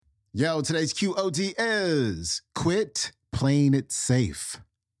Yo, today's QOD is quit playing it safe.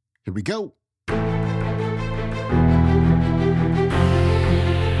 Here we go.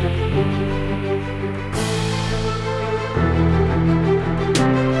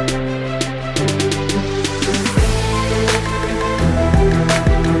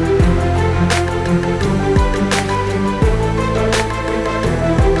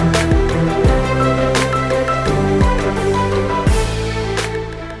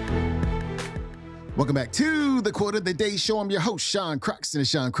 Welcome back to the Quote of the Day Show. I'm your host, Sean Croxton of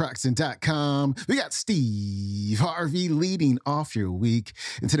SeanCroxton.com. We got Steve Harvey leading off your week.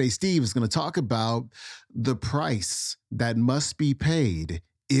 And today, Steve is going to talk about the price that must be paid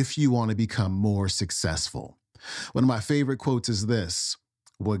if you want to become more successful. One of my favorite quotes is this: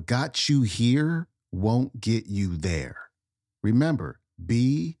 what got you here won't get you there. Remember,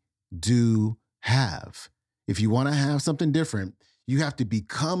 be, do, have. If you want to have something different, you have to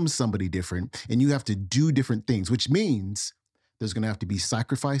become somebody different and you have to do different things, which means there's going to have to be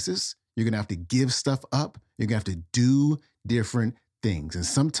sacrifices. You're going to have to give stuff up. You're going to have to do different things. And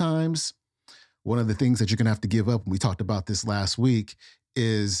sometimes one of the things that you're going to have to give up, and we talked about this last week,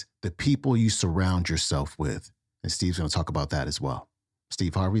 is the people you surround yourself with. And Steve's going to talk about that as well.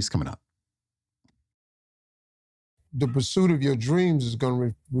 Steve Harvey's coming up. The pursuit of your dreams is going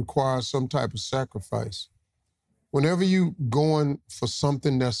to require some type of sacrifice. Whenever you going for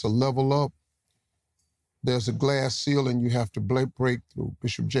something that's a level up, there's a glass ceiling you have to break through.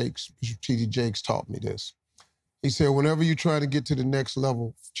 Bishop T.D. Jakes taught me this. He said, whenever you try to get to the next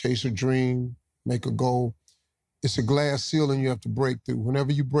level, chase a dream, make a goal, it's a glass ceiling you have to break through.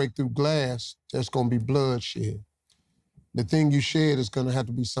 Whenever you break through glass, there's going to be bloodshed. The thing you shed is going to have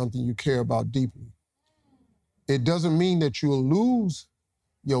to be something you care about deeply. It doesn't mean that you'll lose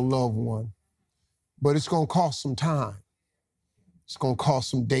your loved one, but it's going to cost some time. It's going to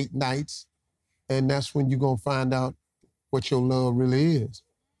cost some date nights. And that's when you're going to find out what your love really is.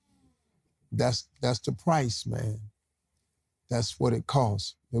 That's the price, man. That's what it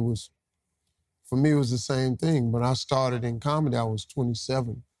costs. For me, it was the same thing. When I started in comedy, I was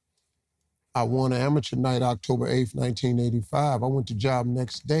 27. I won an amateur night October 8th, 1985. I went to job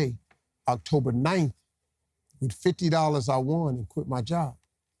next day, October 9th, with $50 I won and quit my job.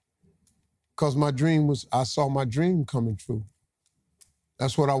 Because I saw my dream coming true.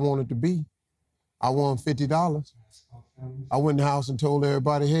 That's what I wanted to be. I won $50. I went in the house and told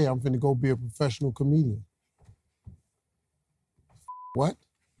everybody, hey, I'm finna go be a professional comedian. What?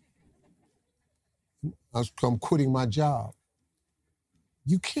 I'm quitting my job.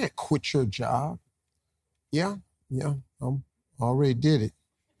 You can't quit your job. Yeah, I already did it.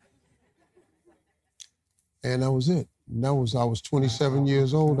 And that was it. And I was 27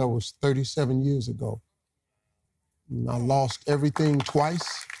 years old. That was 37 years ago. And I lost everything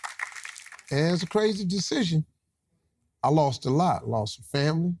twice. And it's a crazy decision. I lost a lot. Lost a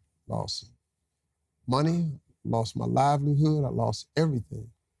family, lost money, lost my livelihood. I lost everything.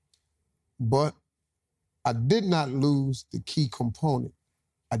 But I did not lose the key component.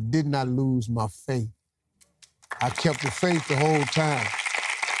 I did not lose my faith. I kept the faith the whole time.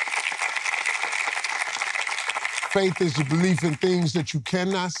 Faith is the belief in things that you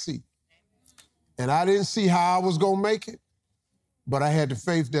cannot see. And I didn't see how I was going to make it, but I had the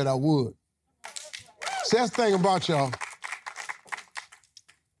faith that I would. See, that's the thing about y'all.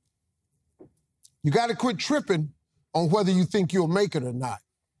 You got to quit tripping on whether you think you'll make it or not.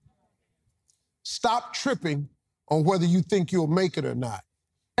 Stop tripping on whether you think you'll make it or not.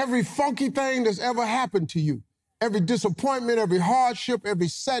 Every funky thing that's ever happened to you, every disappointment, every hardship, every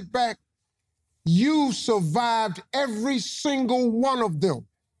setback, you survived every single one of them.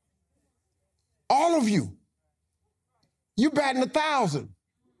 All of you. You batting 1,000.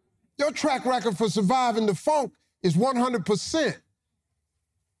 Your track record for surviving the funk is 100%.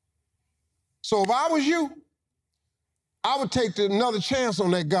 So if I was you, I would take another chance on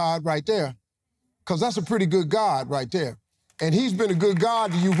that God right there, because that's a pretty good God right there. And he's been a good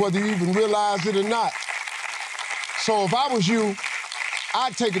God to you, whether you even realize it or not. So if I was you,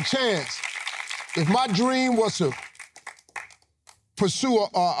 I'd take a chance. If my dream was to pursue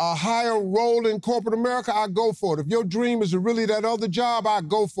a higher role in corporate America, I'd go for it. If your dream is to really that other job, I'd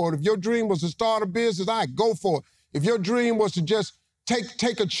go for it. If your dream was to start a business, I'd go for it. If your dream was to just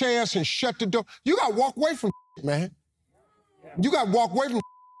take a chance and shut the door, you got to walk away from man. You got to walk away from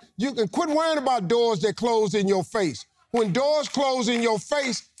You can quit worrying about doors that close in your face. When doors close in your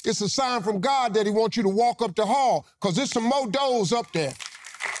face, it's a sign from God that he wants you to walk up the hall, because there's some more doors up there.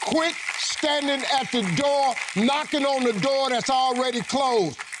 Quit standing at the door, knocking on the door that's already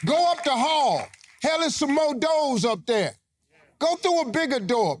closed. Go up the hall. Hell, there's some more doors up there. Go through a bigger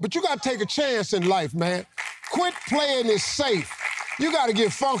door. But you got to take a chance in life, man. Quit playing it safe. You got to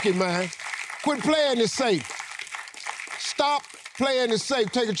get funky, man. Quit playing it safe. Stop playing it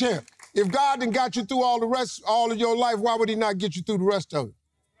safe. Take a chance. If God done got you through all of your life, why would he not get you through the rest of it?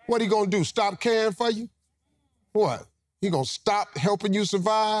 What he gonna do, stop caring for you? What? He gonna stop helping you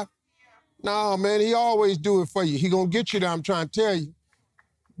survive? No, man, he always do it for you. He gonna get you there, I'm trying to tell you.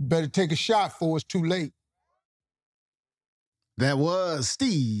 Better take a shot before it's too late. That was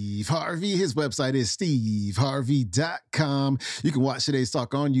Steve Harvey. His website is steveharvey.com. You can watch today's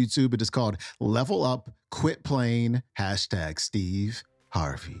talk on YouTube. It is called Level Up, Quit Playing, #Steve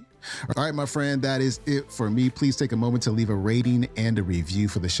Harvey. All right, my friend, that is it for me. Please take a moment to leave a rating and a review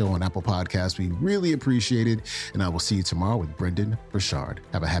for the show on Apple Podcasts. We really appreciate it. And I will see you tomorrow with Brendan Burchard.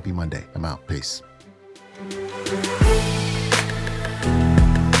 Have a happy Monday. I'm out. Peace.